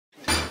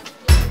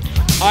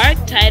Our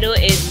title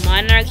is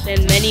Monarchs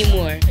and Many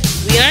More.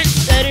 We aren't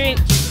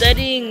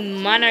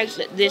studying monarchs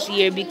this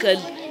year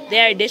because they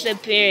are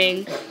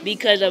disappearing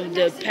because of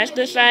the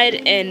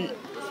pesticide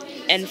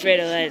and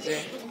fertilizer.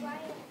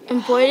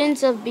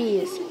 Importance of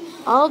bees.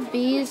 All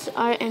bees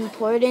are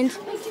important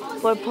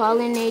for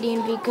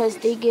pollinating because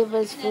they give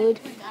us food.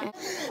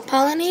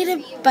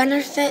 Pollinated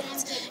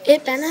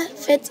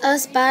benefits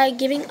us by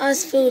giving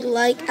us food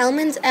like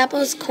almonds,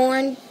 apples,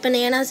 corn,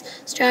 bananas,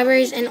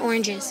 strawberries, and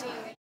oranges.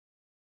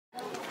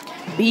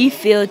 Bee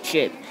field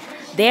trip.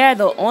 They are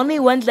the only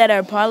ones that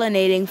are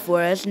pollinating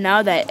for us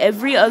now that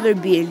every other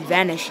bee is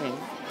vanishing.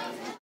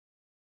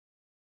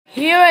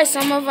 Here are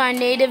some of our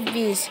native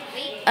bees.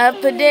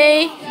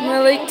 Apidae,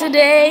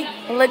 Melictidae,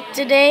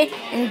 Electidae,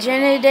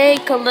 Ingenidae,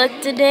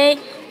 Collectidae,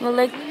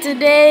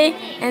 Melictidae,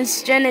 and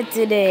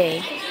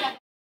Strenatidae.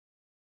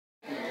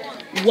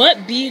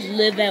 What bees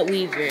live at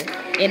Weaver?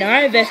 In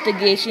our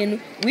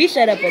investigation, we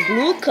set up a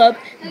blue cup,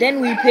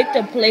 then we picked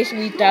a place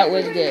we thought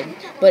was good,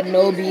 but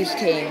no bees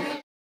came.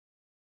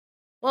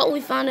 What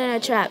we found in our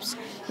traps.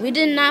 We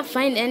did not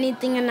find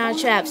anything in our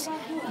traps.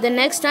 The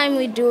next time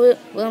we do it,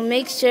 we'll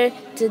make sure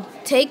to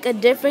take a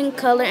different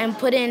color and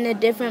put it in a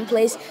different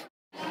place.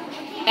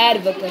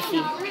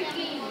 Advocacy.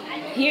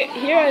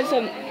 Here are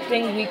some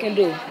things we can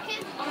do.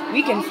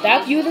 We can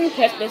stop using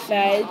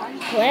pesticides,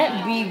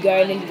 plant bee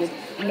gardens with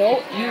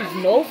use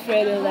no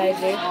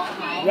fertilizer,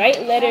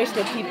 write letters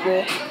to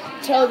people,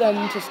 tell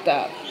them to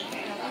stop.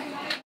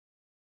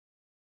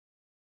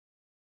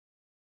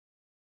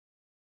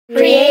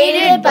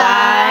 Created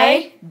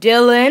by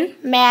Dylan,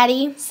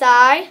 Maddie,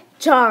 Cy,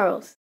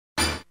 Charles.